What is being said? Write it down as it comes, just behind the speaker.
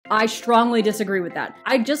I strongly disagree with that.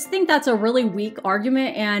 I just think that's a really weak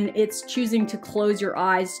argument, and it's choosing to close your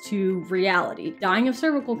eyes to reality. Dying of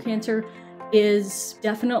cervical cancer is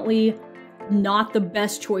definitely not the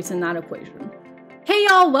best choice in that equation. Hey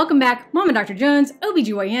y'all, welcome back. Mama Dr. Jones,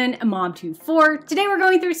 OBGYN, and Mom24. Today we're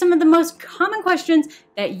going through some of the most common questions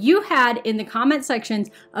that you had in the comment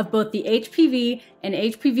sections of both the HPV and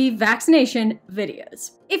HPV vaccination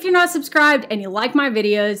videos. If you're not subscribed and you like my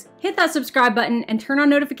videos, hit that subscribe button and turn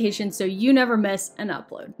on notifications so you never miss an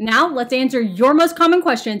upload. Now let's answer your most common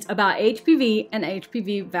questions about HPV and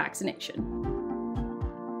HPV vaccination.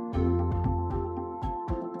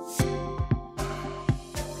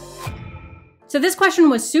 So this question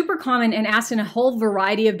was super common and asked in a whole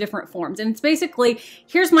variety of different forms. And it's basically,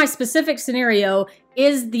 here's my specific scenario.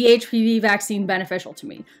 Is the HPV vaccine beneficial to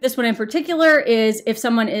me? This one in particular is if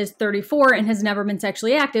someone is 34 and has never been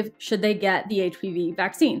sexually active, should they get the HPV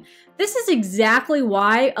vaccine? This is exactly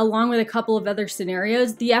why, along with a couple of other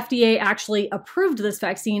scenarios, the FDA actually approved this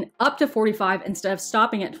vaccine up to 45 instead of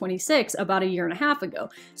stopping at 26 about a year and a half ago.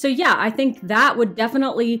 So yeah, I think that would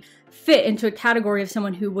definitely fit into a category of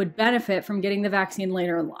someone who would benefit from getting the vaccine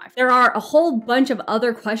later in life. There are a whole bunch of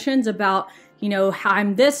other questions about, you know,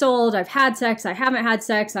 I'm this old, I've had sex, I haven't had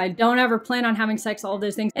sex, I don't ever plan on having sex, all of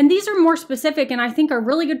those things. And these are more specific and I think are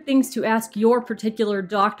really good things to ask your particular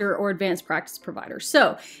doctor or advanced practice provider.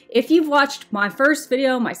 So if you've watched my first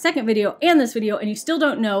video, my second video, and this video, and you still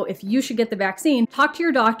don't know if you should get the vaccine, talk to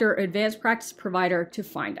your doctor or advanced practice provider to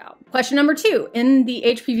find out. Question number 2, in the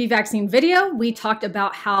HPV vaccine video, we talked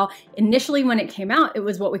about how initially when it came out, it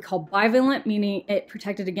was what we call bivalent, meaning it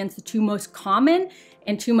protected against the 2 most common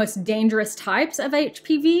and 2 most dangerous types of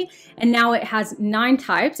HPV. And now it has 9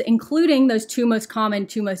 types, including those 2 most common,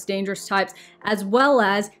 2 most dangerous types, as well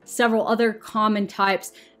as several other common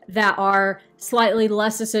types that are slightly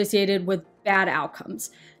less associated with bad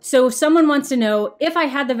outcomes. So if someone wants to know, if I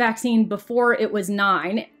had the vaccine before it was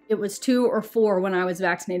 9, it was 2 or 4 when I was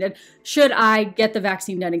vaccinated, should I get the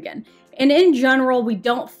vaccine done again? And in general, we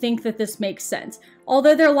don't think that this makes sense.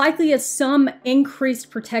 Although there likely is some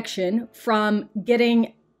increased protection from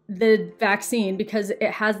getting the vaccine because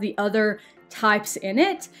it has the other types in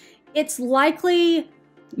it, it's likely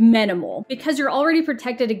minimal because you're already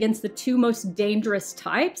protected against the 2 most dangerous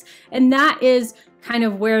types. And that is kind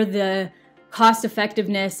of where the cost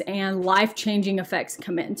effectiveness and life-changing effects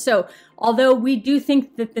come in. So although we do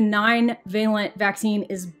think that the 9-valent vaccine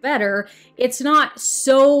is better, it's not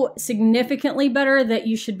so significantly better that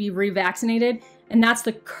you should be revaccinated, and that's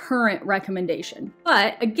the current recommendation.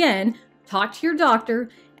 But again, talk to your doctor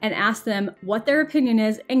and ask them what their opinion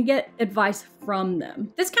is and get advice from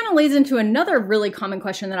them. This kind of leads into another really common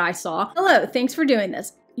question that I saw. Hello, thanks for doing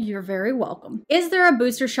this. You're very welcome. Is there a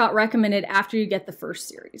booster shot recommended after you get the first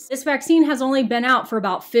series? This vaccine has only been out for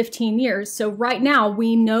about 15 years. So right now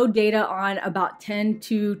we know data on about 10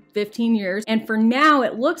 to 15 years. And for now,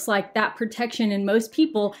 it looks like that protection in most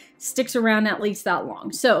people sticks around at least that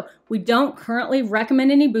long. So we don't currently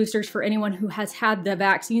recommend any boosters for anyone who has had the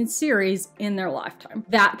vaccine series in their lifetime.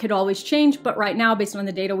 That could always change, but right now, based on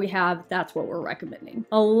the data we have, that's what we're recommending.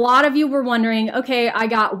 A lot of you were wondering, okay, I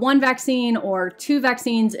got 1 vaccine or 2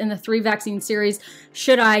 vaccines in the 3 vaccine series.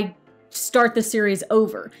 Should I start the series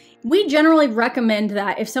over? We generally recommend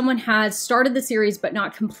that if someone has started the series but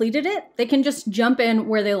not completed it, they can just jump in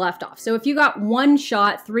where they left off. So if you got 1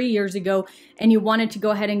 shot 3 years ago and you wanted to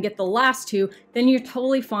go ahead and get the last 2, then you're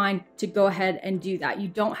totally fine to go ahead and do that. You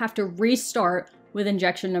don't have to restart with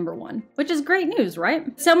injection number 1, which is great news,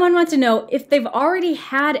 right? Someone wants to know if they've already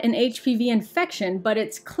had an HPV infection, but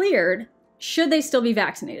it's cleared, should they still be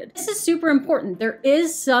vaccinated? This is super important. There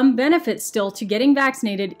is some benefit still to getting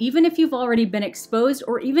vaccinated, even if you've already been exposed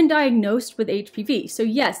or even diagnosed with HPV. So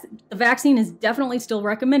yes, the vaccine is definitely still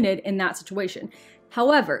recommended in that situation.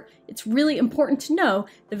 However, it's really important to know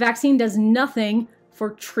the vaccine does nothing for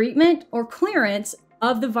treatment or clearance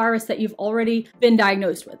of the virus that you've already been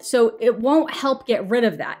diagnosed with. So it won't help get rid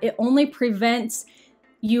of that. It only prevents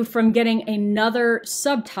you from getting another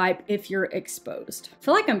subtype if you're exposed. I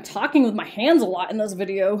feel like I'm talking with my hands a lot in this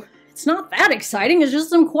video. It's not that exciting, it's just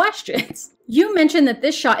some questions. You mentioned that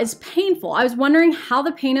this shot is painful. I was wondering how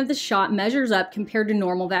the pain of the shot measures up compared to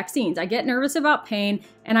normal vaccines. I get nervous about pain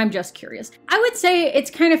and I'm just curious. I would say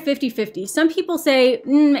it's kind of 50-50. Some people say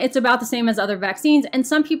it's about the same as other vaccines, and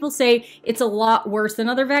some people say it's a lot worse than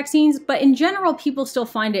other vaccines, but in general, people still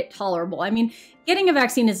find it tolerable. I mean, getting a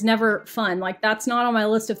vaccine is never fun. Like, that's not on my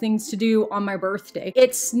list of things to do on my birthday.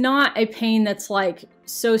 It's not a pain that's like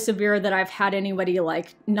so severe that I've had anybody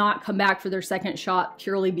like not come back for their second shot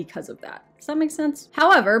purely because of that. Does that make sense?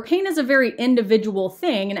 However, pain is a very individual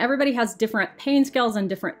thing and everybody has different pain scales and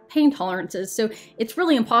different pain tolerances. So it's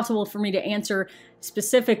really impossible for me to answer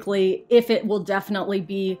specifically if it will definitely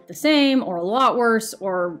be the same or a lot worse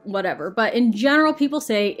or whatever. But in general, people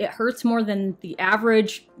say it hurts more than the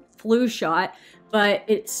average flu shot, but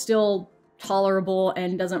it's still tolerable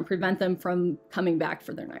and doesn't prevent them from coming back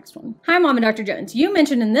for their next one. Hi, Mom and Dr. Jones. You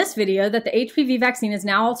mentioned in this video that the HPV vaccine is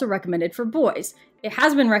now also recommended for boys. It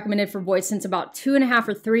has been recommended for boys since about 2.5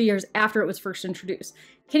 or 3 years after it was first introduced.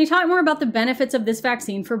 Can you talk more about the benefits of this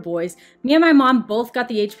vaccine for boys? Me and my mom both got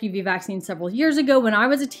the HPV vaccine several years ago when I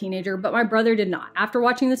was a teenager, but my brother did not. After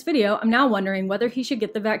watching this video, I'm now wondering whether he should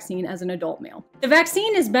get the vaccine as an adult male. The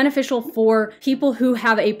vaccine is beneficial for people who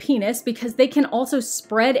have a penis because they can also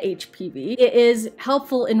spread HPV. It is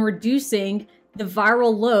helpful in reducing the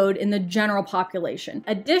viral load in the general population.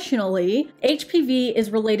 Additionally, HPV is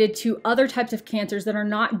related to other types of cancers that are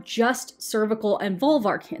not just cervical and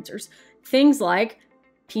vulvar cancers. Things like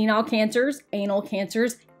penile cancers, anal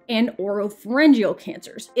cancers, and oropharyngeal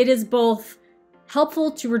cancers. It is both helpful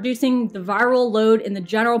to reducing the viral load in the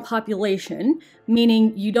general population,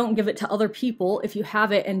 meaning you don't give it to other people if you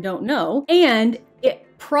have it and don't know, and it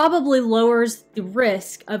probably lowers the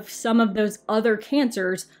risk of some of those other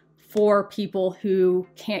cancers for people who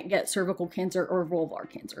can't get cervical cancer or vulvar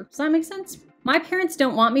cancer. Does that make sense? My parents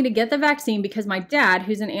don't want me to get the vaccine because my dad,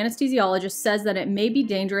 who's an anesthesiologist, says that it may be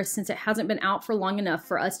dangerous since it hasn't been out for long enough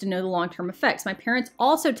for us to know the long-term effects. My parents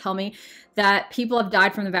also tell me that people have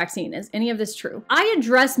died from the vaccine. Is any of this true? I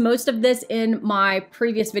addressed most of this in my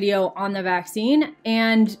previous video on the vaccine,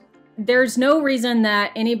 and there's no reason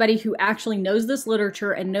that anybody who actually knows this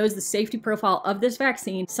literature and knows the safety profile of this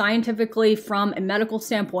vaccine scientifically from a medical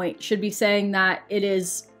standpoint should be saying that it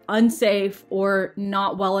is unsafe or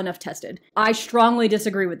not well enough tested. I strongly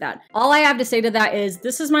disagree with that. All I have to say to that is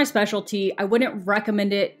this is my specialty. I wouldn't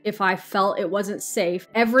recommend it if I felt it wasn't safe.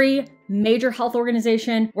 Every major health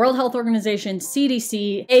organization, World Health Organization,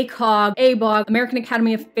 CDC, ACOG, ABOG, American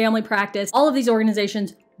Academy of Family Practice, all of these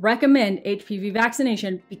organizations recommend HPV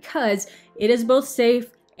vaccination because it is both safe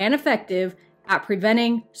and effective at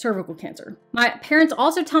preventing cervical cancer. My parents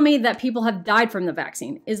also tell me that people have died from the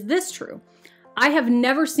vaccine. Is this true? I have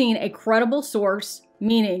never seen a credible source,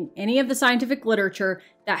 meaning any of the scientific literature,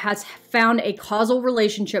 that has found a causal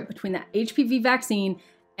relationship between the HPV vaccine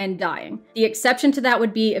and dying. The exception to that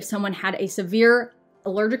would be if someone had a severe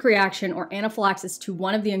allergic reaction or anaphylaxis to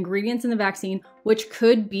one of the ingredients in the vaccine, which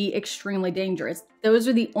could be extremely dangerous. Those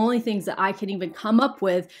are the only things that I can even come up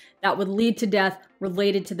with that would lead to death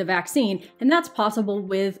related to the vaccine. And that's possible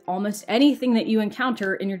with almost anything that you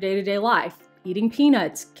encounter in your day-to-day life. Eating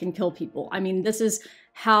peanuts can kill people. I mean, this is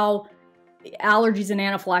how allergies and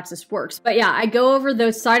anaphylaxis works. But yeah, I go over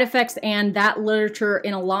those side effects and that literature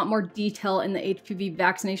in a lot more detail in the HPV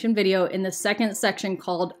vaccination video in the second section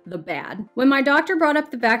called The Bad. When my doctor brought up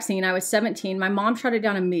the vaccine, I was 17. My mom shut it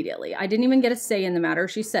down immediately. I didn't even get a say in the matter.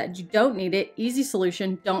 She said, "You don't need it. Easy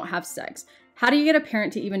solution. Don't have sex." How do you get a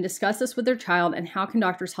parent to even discuss this with their child, and how can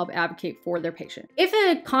doctors help advocate for their patient? If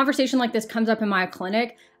a conversation like this comes up in my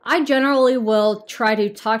clinic, I generally will try to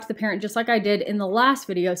talk to the parent just like I did in the last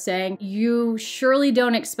video, saying, you surely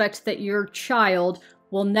don't expect that your child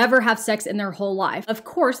will never have sex in their whole life. Of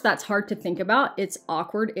course, that's hard to think about. It's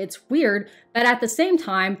awkward, it's weird, but at the same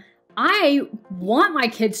time, I want my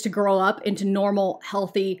kids to grow up into normal,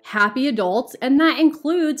 healthy, happy adults, and that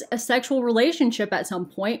includes a sexual relationship at some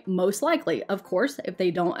point, most likely. Of course, if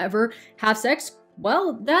they don't ever have sex,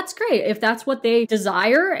 well, that's great. If that's what they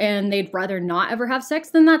desire and they'd rather not ever have sex,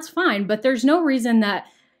 then that's fine. But there's no reason that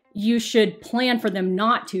you should plan for them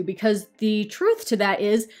not to, because the truth to that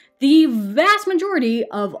is the vast majority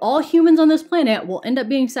of all humans on this planet will end up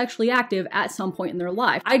being sexually active at some point in their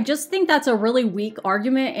life. I just think that's a really weak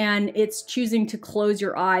argument, and it's choosing to close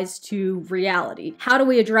your eyes to reality. How do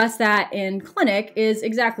we address that in clinic is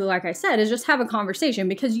exactly like I said, is just have a conversation,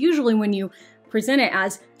 because usually when you present it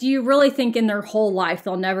as, do you really think in their whole life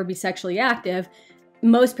they'll never be sexually active?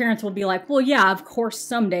 Most parents will be like, well, yeah, of course,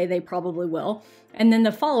 someday they probably will. And then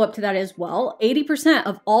the follow-up to that is, well, 80%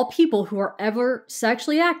 of all people who are ever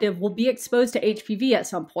sexually active will be exposed to HPV at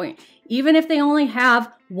some point, even if they only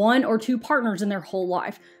have 1 or 2 partners in their whole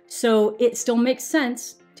life. So it still makes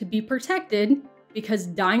sense to be protected, because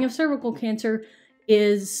dying of cervical cancer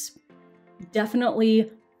is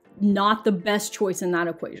definitely not the best choice in that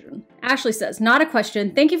equation. Ashley says, not a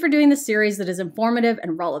question. Thank you for doing this series that is informative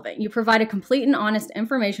and relevant. You provide a complete and honest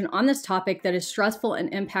information on this topic that is stressful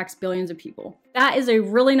and impacts billions of people. That is a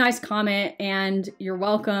really nice comment, and you're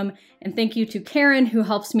welcome. And thank you to Karen, who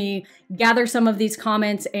helps me gather some of these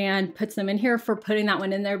comments and puts them in here, for putting that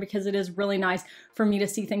one in there, because it is really nice for me to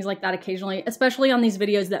see things like that occasionally, especially on these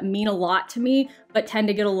videos that mean a lot to me, but tend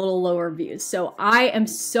to get a little lower views. So I am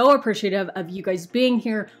so appreciative of you guys being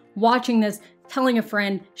here, watching this, telling a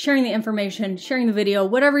friend, sharing the information, sharing the video,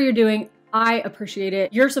 whatever you're doing. I appreciate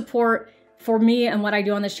it. Your support for me and what I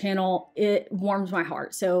do on this channel, it warms my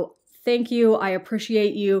heart. So thank you. I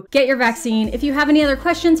appreciate you. Get your vaccine. If you have any other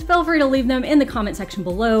questions, feel free to leave them in the comment section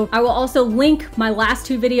below. I will also link my last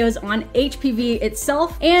 2 videos on HPV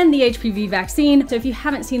itself and the HPV vaccine. So if you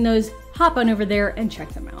haven't seen those, hop on over there and check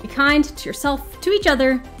them out. Be kind to yourself, to each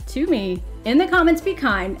other, to me. In the comments, be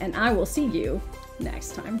kind, and I will see you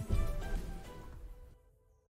next time.